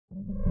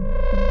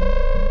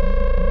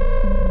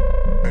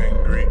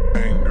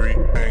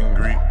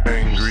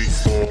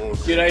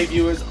G'day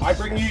viewers, I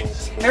bring you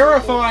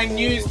terrifying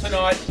news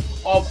tonight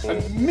of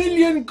 1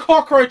 million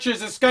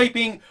cockroaches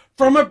escaping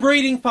from a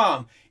breeding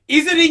farm.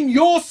 Is it in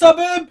your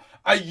suburb?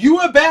 Are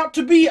you about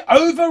to be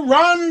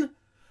overrun?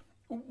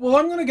 Well,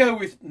 I'm going to go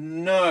with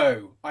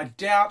no. I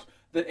doubt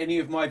that any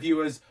of my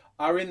viewers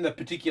are in the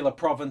particular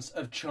province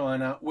of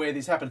China where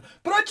this happened.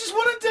 But I just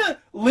wanted to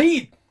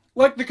lead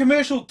like the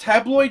commercial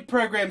tabloid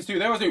programs do.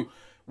 They always do,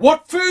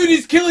 what food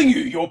is killing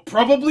you? You're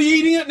probably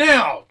eating it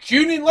now.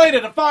 Tune in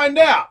later to find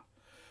out.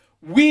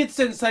 Weird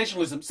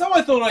sensationalism. So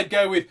I thought I'd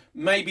go with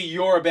maybe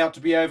you're about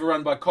to be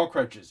overrun by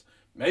cockroaches.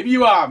 Maybe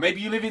you are.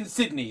 Maybe you live in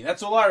Sydney.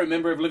 That's all I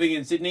remember of living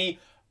in Sydney.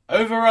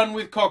 Overrun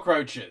with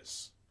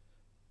cockroaches.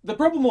 The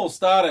problem all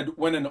started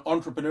when an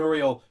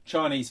entrepreneurial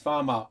Chinese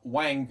farmer,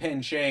 Wang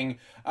Pensheng,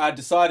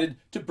 decided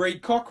to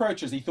breed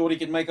cockroaches. He thought he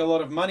could make a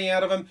lot of money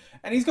out of them.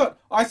 And he's got,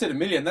 I said 1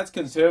 million, that's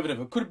conservative.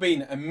 It could have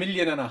been 1.5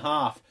 million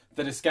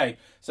that escaped.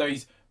 So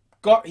he's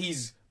got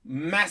his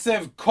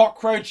massive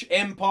cockroach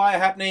empire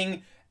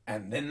happening,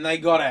 and then they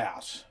got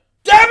out.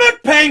 Damn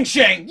it,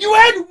 Pensheng! You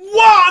had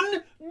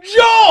one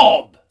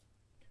job!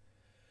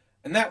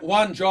 And that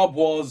one job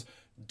was,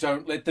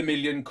 don't let the 1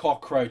 million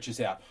cockroaches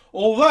out.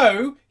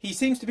 Although, he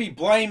seems to be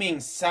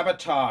blaming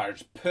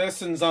sabotage.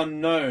 Persons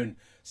unknown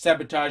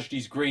sabotaged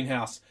his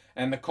greenhouse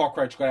and the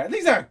cockroach got out.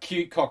 These aren't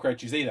cute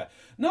cockroaches either.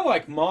 Not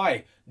like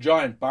my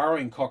giant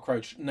burrowing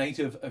cockroach,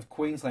 native of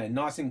Queensland.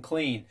 Nice and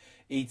clean.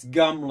 Eats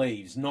gum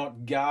leaves,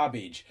 not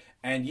garbage.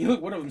 And you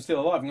look, one of them's still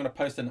alive. I'm going to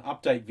post an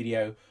update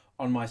video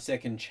on my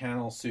second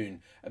channel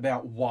soon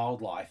about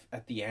wildlife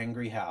at the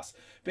Angry House.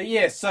 But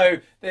yeah, so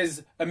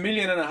there's 1.5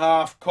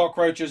 million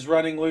cockroaches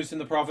running loose in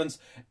the province,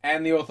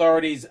 and the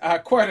authorities are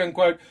quote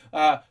unquote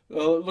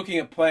looking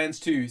at plans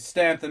to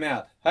stamp them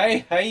out.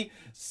 Hey,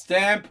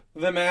 stamp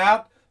them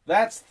out.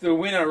 That's the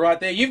winner right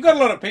there. You've got a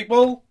lot of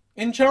people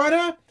in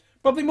China,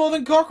 probably more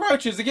than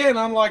cockroaches, again,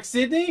 unlike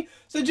Sydney.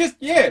 So just,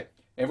 yeah,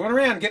 everyone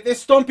around, get their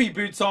stompy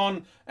boots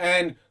on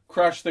and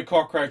crush the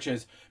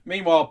cockroaches.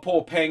 Meanwhile,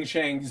 poor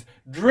Pensheng's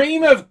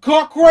dream of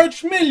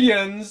cockroach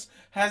millions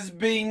has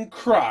been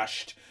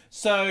crushed.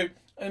 So,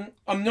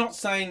 I'm not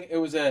saying it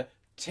was a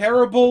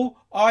terrible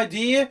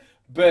idea,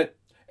 but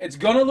it's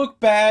going to look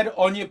bad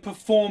on your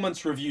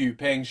performance review,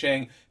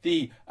 Pensheng,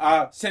 the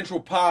central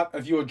part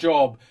of your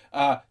job,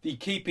 the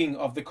keeping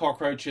of the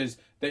cockroaches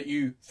that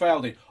you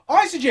failed in.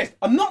 I suggest,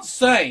 I'm not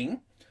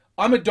saying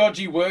I'm a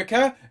dodgy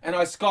worker and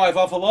I skive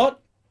off a lot,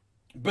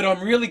 but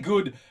I'm really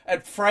good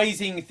at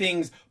phrasing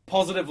things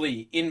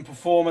positively in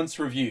performance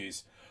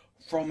reviews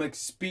from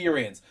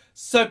experience.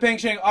 So,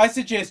 Pensheng, I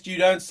suggest you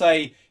don't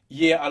say,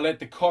 yeah, I let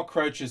the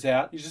cockroaches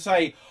out. You just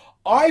say,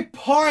 I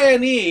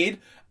pioneered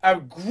a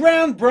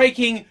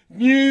groundbreaking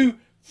new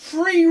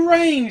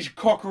free-range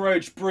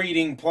cockroach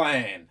breeding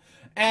plan.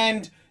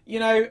 And, you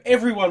know,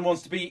 everyone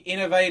wants to be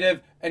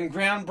innovative and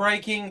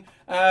groundbreaking.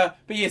 But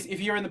yes, if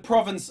you're in the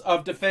province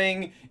of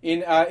Dafeng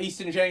in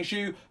eastern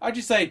Jiangsu, I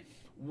just say,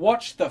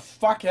 watch the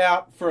fuck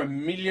out for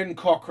 1 million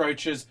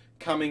cockroaches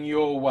coming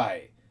your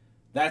way.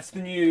 That's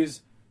the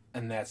news,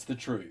 and that's the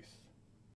truth.